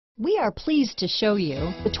We are pleased to show you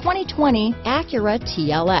the 2020 Acura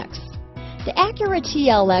TLX. The Acura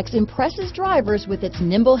TLX impresses drivers with its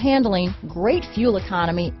nimble handling, great fuel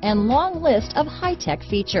economy, and long list of high-tech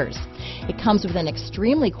features. It comes with an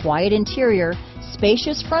extremely quiet interior,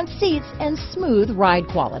 spacious front seats, and smooth ride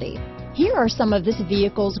quality. Here are some of this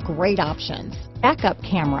vehicle's great options: backup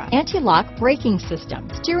camera, anti-lock braking system,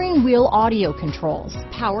 steering wheel audio controls,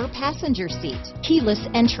 power passenger seat, keyless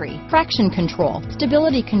entry, traction control,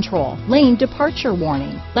 stability control, lane departure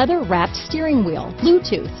warning, leather-wrapped steering wheel,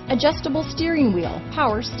 Bluetooth, adjustable steering wheel,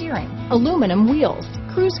 power steering, aluminum wheels,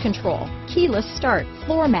 cruise control, keyless start,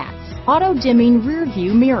 floor mats, auto-dimming rear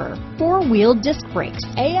view mirror, four-wheel disc brakes,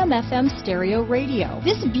 AM/FM stereo radio.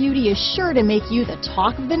 This beauty is sure to make you the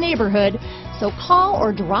talk of the neighborhood, so call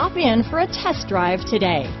or drop in for a test drive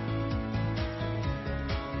today.